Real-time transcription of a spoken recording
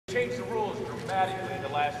dramatically in the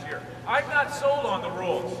last year. I'm not sold on the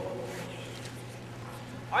rules.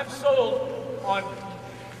 I'm sold on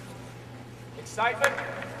excitement.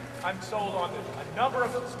 I'm sold on a number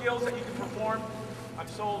of skills that you can perform. I'm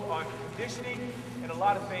sold on conditioning and a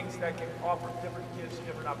lot of things that can offer different kids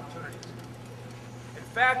different opportunities. In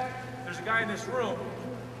fact, there's a guy in this room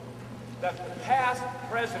that's the past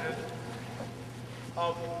president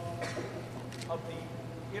of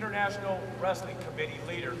the International Wrestling Committee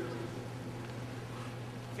leader,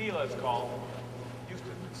 FILA is called, used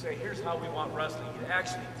to say, here's how we want wrestling. He'd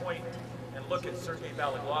actually point and look at Sergei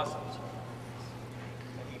Beloglazov.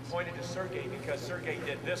 And he pointed to Sergei because Sergei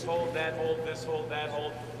did this hold, that hold, this hold, that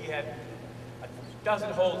hold. He had a dozen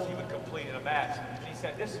holds he would complete in a match. And he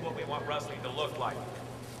said, this is what we want wrestling to look like.